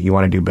if, you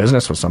want to do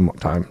business with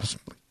sometimes,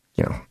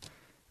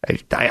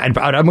 I'd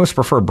almost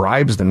prefer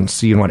bribes than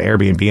seeing what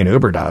Airbnb and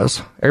Uber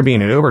does.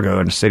 Airbnb and Uber go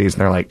into cities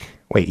and they're like,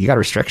 wait, you got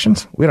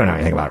restrictions? We don't know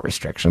anything about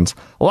restrictions.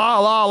 La,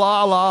 la,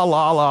 la, la,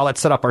 la, la.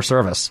 Let's set up our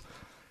service.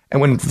 And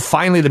when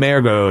finally the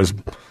mayor goes,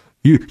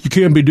 you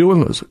can't be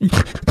doing this.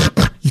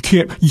 You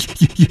can't,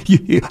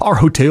 our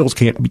hotels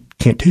can't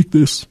take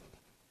this.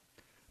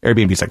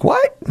 Airbnb's like,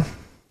 what?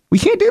 We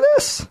can't do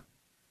this?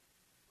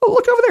 Oh,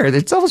 look over there.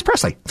 It's Elvis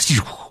Presley.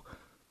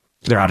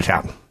 They're out of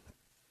town.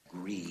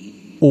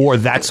 Or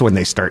that's when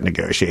they start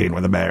negotiating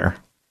with the mayor.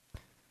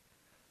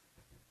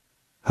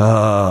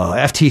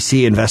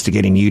 FTC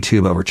investigating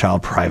YouTube over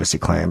child privacy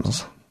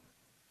claims.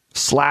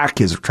 Slack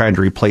is trying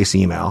to replace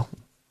email,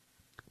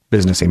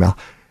 business email.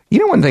 You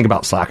know one thing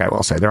about Slack, I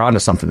will say, they're onto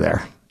something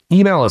there.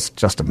 Email is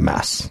just a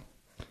mess.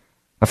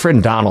 My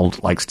friend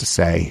Donald likes to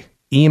say,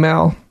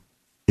 email,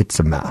 it's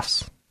a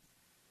mess.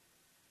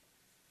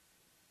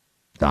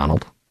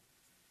 Donald's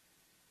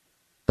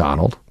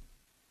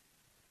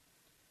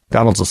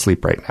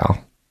asleep right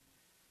now.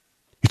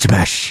 It's a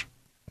mess.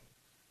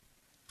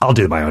 I'll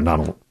do my own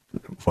Donald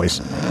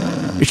voice.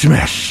 It's a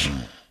mess.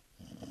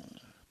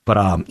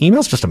 But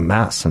email's just a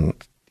mess, and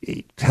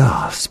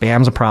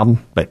spam's a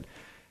problem. But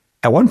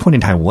at one point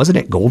in time, wasn't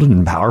it golden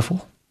and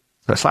powerful?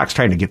 So Slack's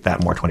trying to get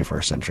that more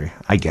 21st century.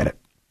 I get it.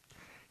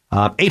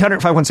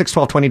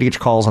 800-516-1220 to get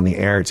your calls on the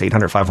air. It's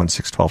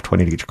 800-516-1220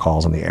 to get your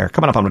calls on the air.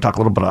 Coming up, I'm going to talk a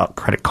little bit about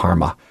Credit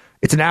Karma.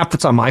 It's an app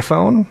that's on my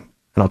phone, and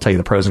I'll tell you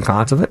the pros and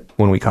cons of it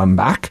when we come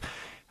back.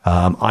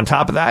 On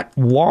top of that,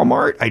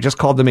 Walmart, I just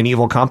called them an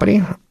evil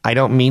company. I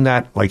don't mean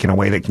that like in a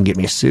way that can get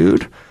me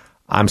sued.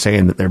 I'm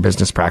saying that their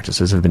business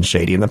practices have been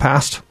shady in the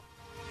past.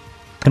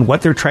 And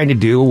what they're trying to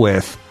do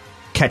with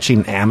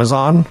catching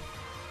Amazon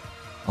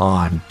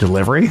on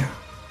delivery,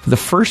 for the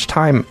first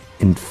time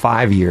in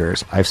 5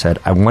 years, I've said,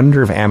 I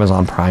wonder if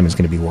Amazon Prime is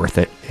going to be worth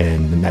it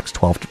in the next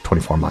 12 to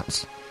 24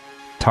 months.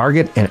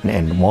 Target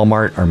and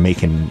Walmart are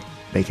making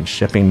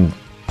shipping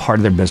part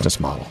of their business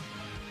model.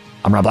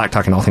 I'm Rob Black,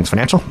 talking all things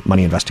financial,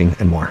 money, investing,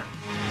 and more.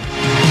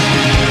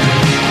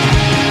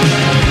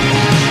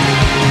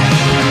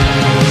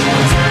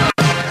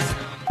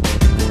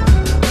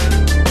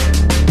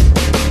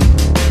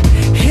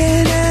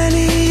 In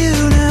any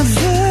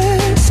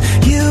universe,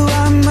 you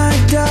are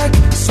my dark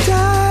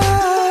star.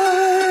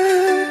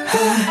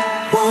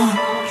 I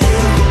want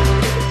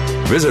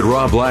you. Visit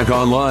Rob Black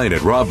online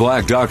at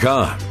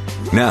robblack.com.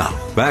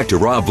 Now, back to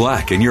Rob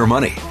Black and your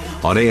money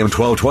on AM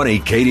 1220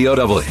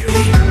 KDOW.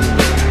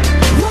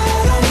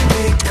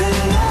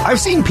 I've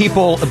seen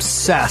people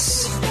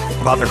obsess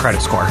about their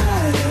credit score.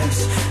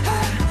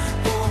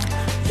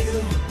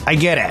 I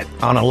get it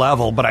on a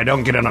level, but I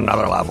don't get it on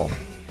another level.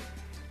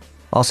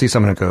 I'll see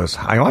someone who goes,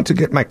 I want to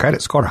get my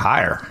credit score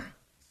higher.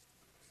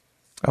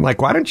 I'm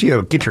like, why don't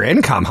you get your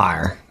income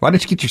higher? Why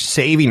don't you get your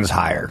savings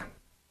higher?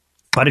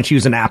 Why don't you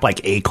use an app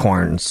like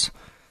Acorns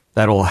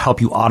that will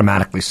help you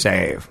automatically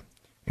save?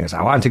 He goes,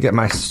 I want to get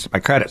my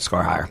credit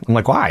score higher. I'm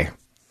like, why?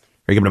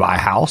 Are you going to buy a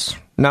house?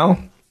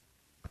 No.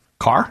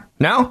 Car?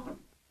 No.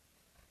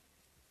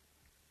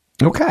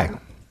 Okay.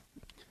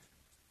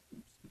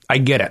 I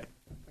get it.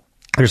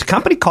 There's a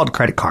company called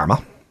Credit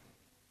Karma.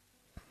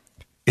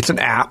 It's an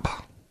app.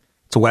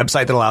 It's a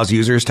website that allows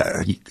users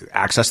to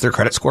access their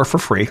credit score for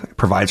free. It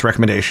provides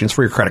recommendations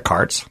for your credit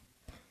cards.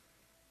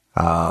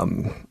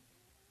 By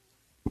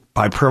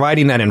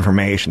providing that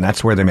information,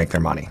 that's where they make their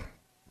money.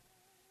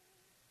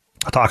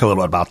 I'll talk a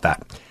little bit about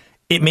that.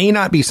 It may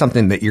not be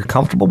something that you're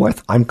comfortable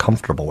with. I'm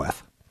comfortable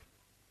with.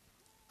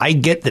 I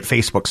get that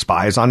Facebook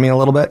spies on me a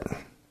little bit.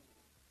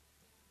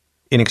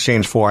 In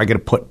exchange for, I get to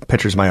put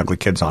pictures of my ugly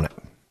kids on it.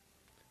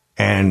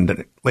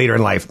 And later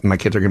in life, my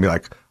kids are going to be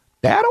like,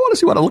 Dad, I want to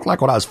see what I looked like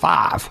when I was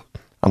 5.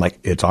 I'm like,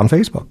 it's on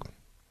Facebook.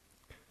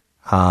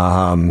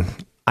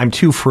 I'm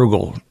too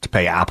frugal to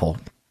pay Apple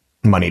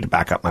money to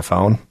back up my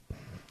phone.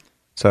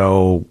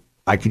 So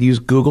I could use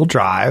Google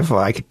Drive.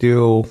 I could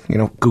do,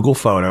 Google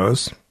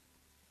Photos.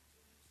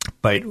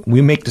 But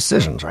we make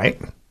decisions, right?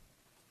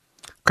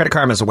 Credit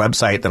Karma is a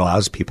website that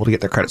allows people to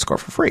get their credit score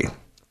for free.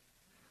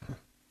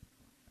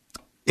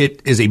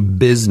 It is a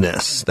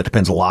business that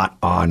depends a lot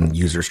on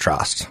users'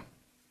 trust.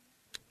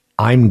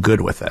 I'm good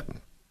with it.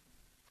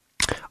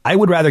 I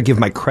would rather give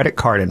my credit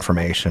card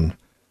information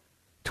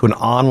to an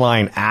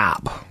online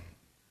app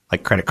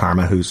like Credit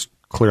Karma, who's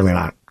clearly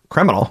not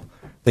criminal,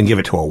 than give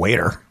it to a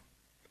waiter.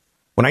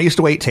 When I used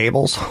to wait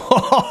tables,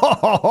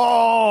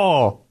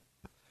 I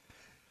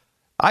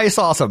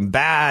saw some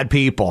bad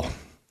people.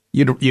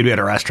 You'd be at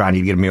a restaurant,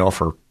 you'd get a meal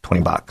for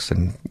 $20,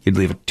 and you'd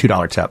leave a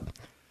 $2 tip. And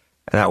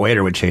that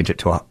waiter would change it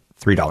to a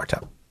 $3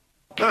 tip.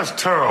 That's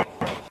terrible.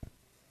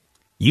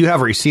 You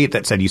have a receipt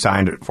that said you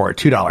signed for a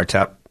 $2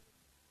 tip,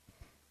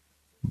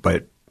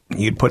 but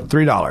you'd put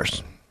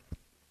 $3.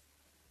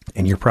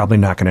 And you're probably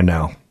not going to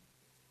know,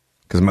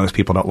 because most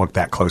people don't look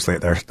that closely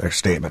at their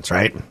statements,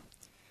 right?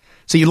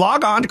 So you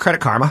log on to Credit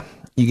Karma.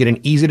 You get an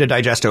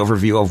easy-to-digest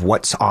overview of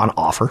what's on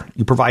offer.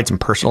 You provide some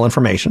personal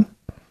information.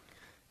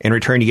 In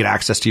return, you get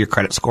access to your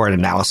credit score and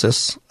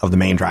analysis of the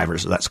main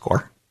drivers of that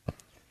score.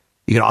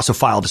 You can also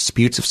file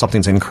disputes if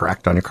something's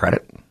incorrect on your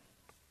credit.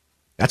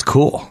 That's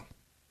cool.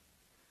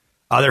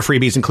 Other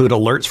freebies include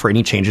alerts for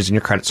any changes in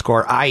your credit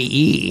score,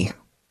 i.e.,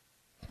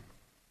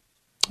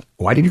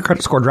 why did your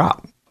credit score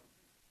drop?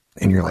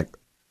 And you're like,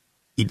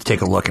 you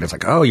take a look and it's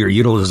like, oh, your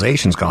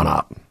utilization's gone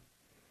up.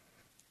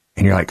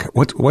 And you're like,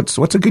 what's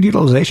a good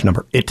utilization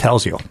number? It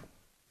tells you.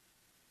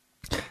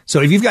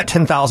 So if you've got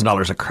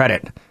 $10,000 of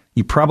credit,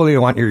 you probably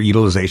want your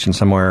utilization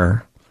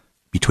somewhere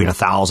between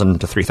 $1,000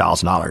 to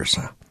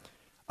 $3,000.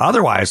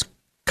 Otherwise,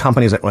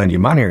 companies that lend you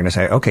money are going to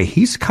say, okay,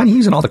 he's kind of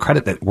using all the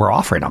credit that we're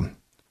offering him.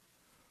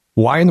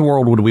 Why in the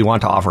world would we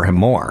want to offer him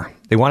more?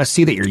 They want to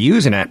see that you're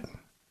using it,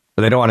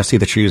 but they don't want to see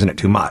that you're using it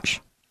too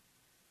much.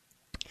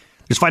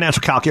 There's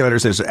financial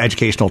calculators, there's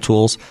educational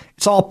tools.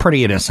 It's all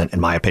pretty innocent, in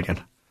my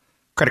opinion.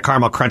 Credit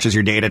Karma crunches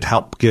your data to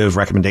help give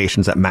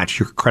recommendations that match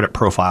your credit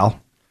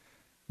profile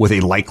with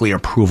a likely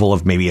approval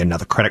of maybe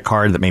another credit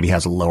card that maybe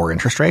has a lower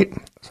interest rate.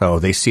 So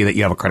they see that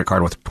you have a credit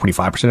card with a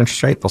 25%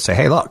 interest rate. They'll say,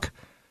 hey, look,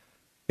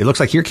 it looks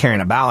like you're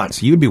carrying a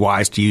balance. You'd be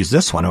wise to use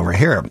this one over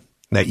here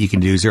that you can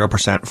do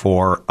 0%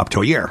 for up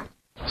to a year.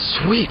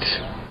 Sweet.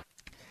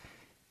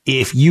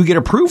 If you get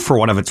approved for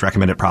one of its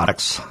recommended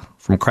products,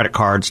 from credit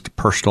cards to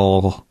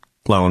personal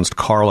loans to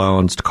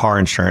car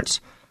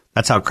insurance,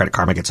 that's how Credit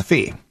Karma gets a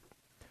fee.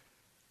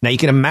 Now, you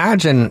can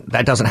imagine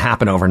that doesn't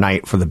happen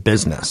overnight for the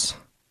business.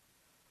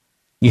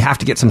 You have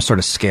to get some sort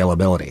of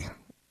scalability.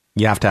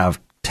 You have to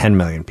have 10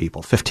 million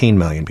people, 15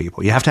 million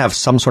people. You have to have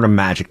some sort of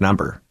magic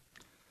number.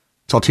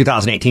 Until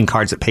 2018,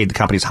 cards that paid the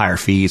companies higher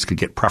fees could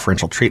get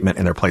preferential treatment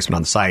in their placement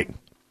on the site.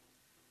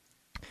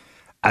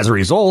 As a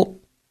result,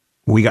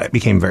 we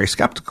became very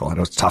skeptical, and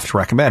it was tough to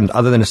recommend,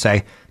 other than to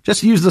say,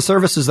 just use the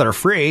services that are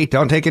free,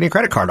 don't take any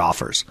credit card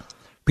offers.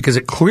 Because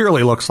it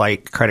clearly looks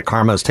like Credit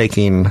Karma is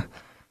taking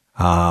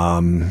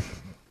the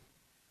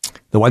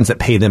ones that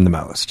pay them the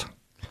most.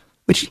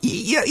 Which,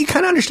 yeah, you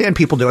kind of understand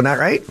people doing that,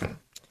 right? And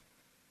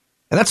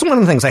that's one of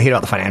the things I hate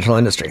about the financial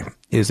industry,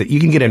 is that you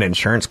can get an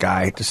insurance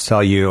guy to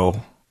sell you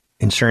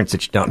insurance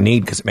that you don't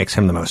need because it makes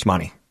him the most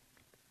money.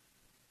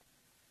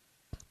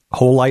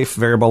 Whole life,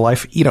 variable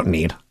life, you don't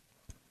need.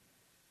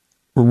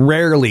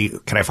 Rarely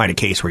can I find a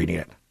case where you need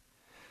it.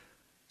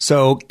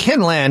 So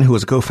Ken Lan, who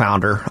was a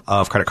co-founder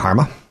of Credit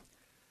Karma,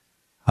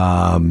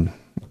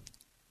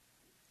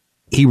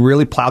 he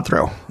really plowed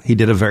through. He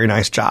did a very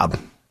nice job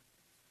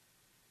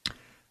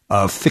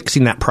of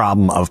fixing that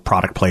problem of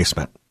product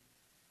placement.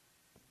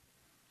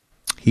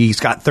 He's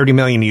got 30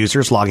 million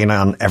users logging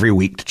on every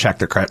week to check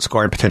their credit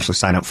score and potentially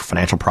sign up for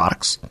financial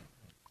products.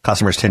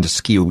 Customers tend to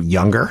skew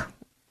younger.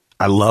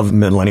 I love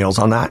millennials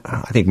on that.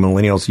 I think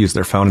millennials use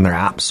their phone and their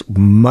apps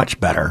much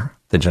better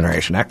than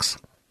Generation X.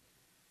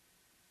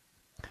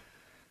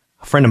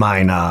 A friend of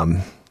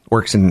mine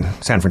works in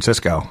San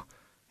Francisco,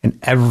 and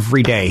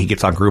every day he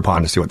gets on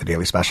Groupon to see what the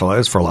daily special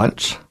is for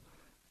lunch.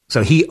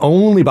 So he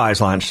only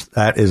buys lunch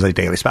that is a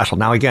daily special.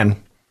 Now,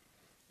 again,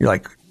 you're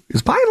like,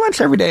 is buying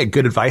lunch every day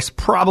good advice?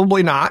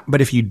 Probably not.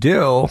 But if you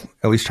do,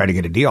 at least try to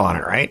get a deal on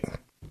it, right?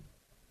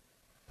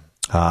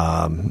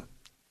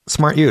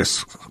 Smart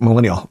use,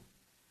 millennial.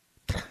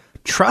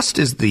 Trust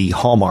is the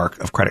hallmark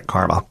of Credit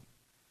Karma.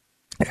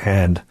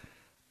 And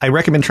I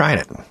recommend trying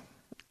it.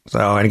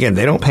 So, and again,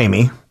 they don't pay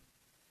me.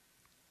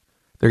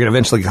 They're going to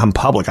eventually become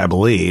public, I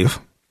believe.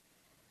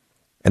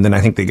 And then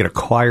I think they get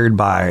acquired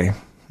by,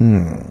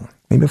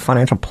 maybe a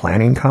financial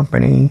planning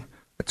company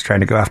that's trying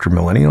to go after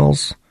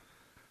millennials.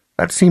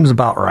 That seems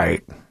about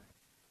right.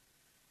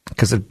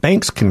 Because if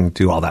banks can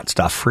do all that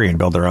stuff free and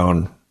build their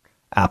own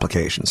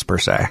applications, per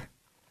se.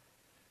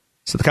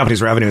 So the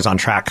company's revenue is on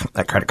track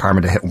at Credit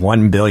Karma to hit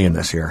 $1 billion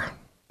this year.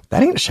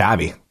 That ain't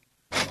shabby.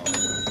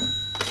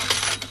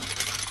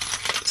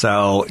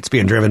 So it's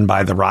being driven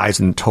by the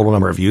rise in total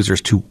number of users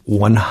to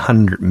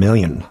 100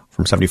 million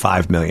from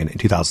 75 million in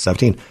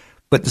 2017.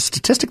 But the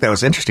statistic that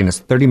was interesting is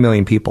 30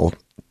 million people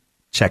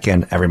check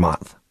in every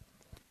month.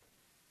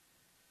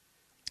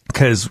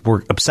 Because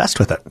we're obsessed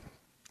with it.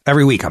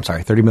 Every week,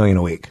 30 million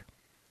a week.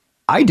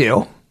 I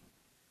do.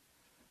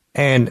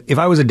 And if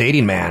I was a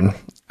dating man,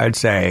 I'd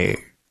say,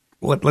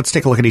 let's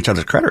take a look at each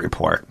other's credit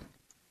report.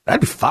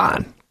 That'd be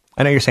fun.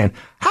 I know you're saying,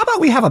 how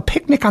about we have a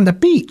picnic on the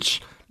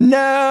beach? No.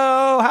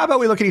 How about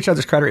we look at each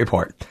other's credit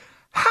report?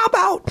 How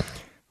about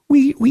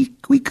we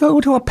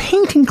go to a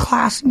painting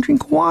class and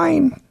drink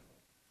wine?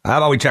 How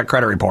about we check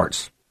credit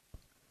reports?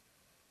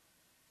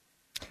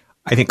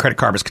 I think Credit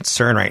Karma's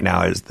concern right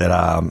now is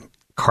that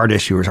card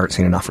issuers aren't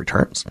seeing enough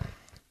returns.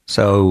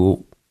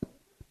 So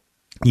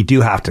you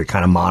do have to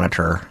kind of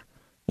monitor,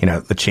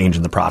 the change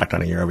in the product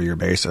on a year-over-year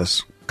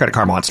basis. Credit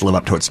Karma wants to live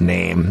up to its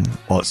name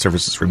while its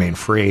services remain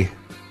free.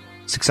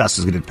 Success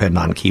is going to depend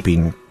on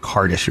keeping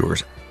card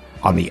issuers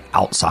on the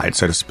outside,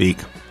 so to speak,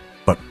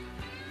 but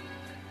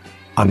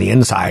on the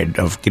inside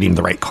of getting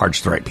the right cards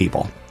to the right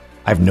people.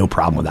 I have no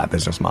problem with that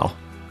business model.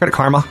 Credit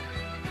Karma,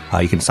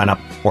 you can sign up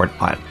for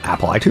it on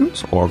Apple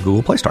iTunes or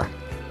Google Play Store.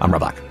 I'm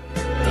Rob Black.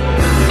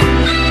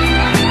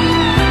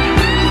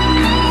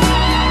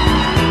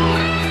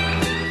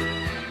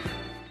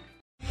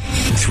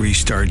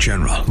 3-star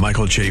General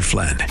Michael J.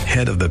 Flynn,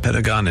 head of the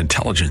Pentagon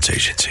Intelligence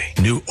Agency,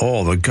 knew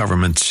all the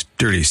government's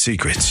dirty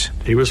secrets.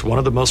 He was one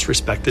of the most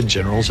respected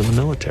generals in the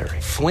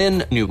military.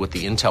 Flynn knew what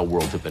the intel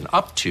world had been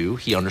up to.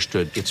 He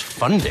understood its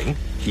funding.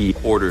 He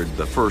ordered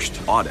the first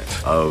audit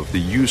of the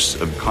use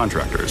of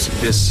contractors.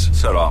 This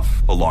set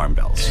off alarm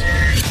bells.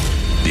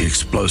 The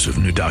explosive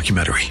new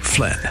documentary,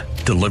 Flynn,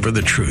 deliver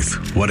the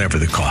truth, whatever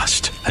the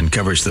cost, and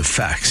covers the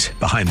facts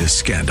behind the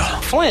scandal.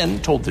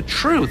 Flynn told the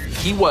truth.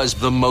 He was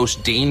the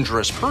most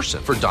dangerous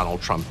person for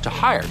Donald Trump to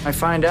hire. I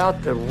find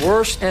out the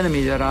worst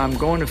enemy that I'm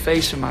going to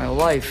face in my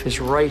life is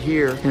right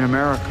here in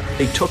America.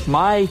 They took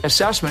my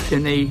assessment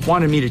and they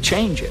wanted me to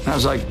change it. And I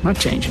was like, I'm not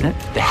changing it.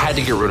 They had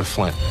to get rid of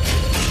Flynn.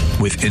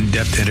 With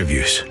in-depth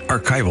interviews,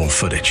 archival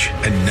footage,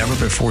 and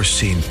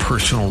never-before-seen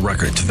personal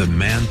records of the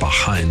man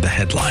behind the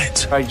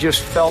headlines. I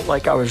just felt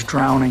like I was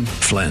drowning.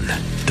 Flynn,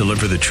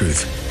 deliver the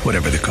truth,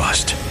 whatever the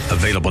cost.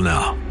 Available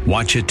now.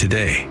 Watch it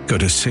today. Go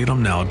to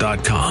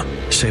salemnow.com.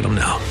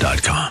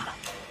 salemnow.com.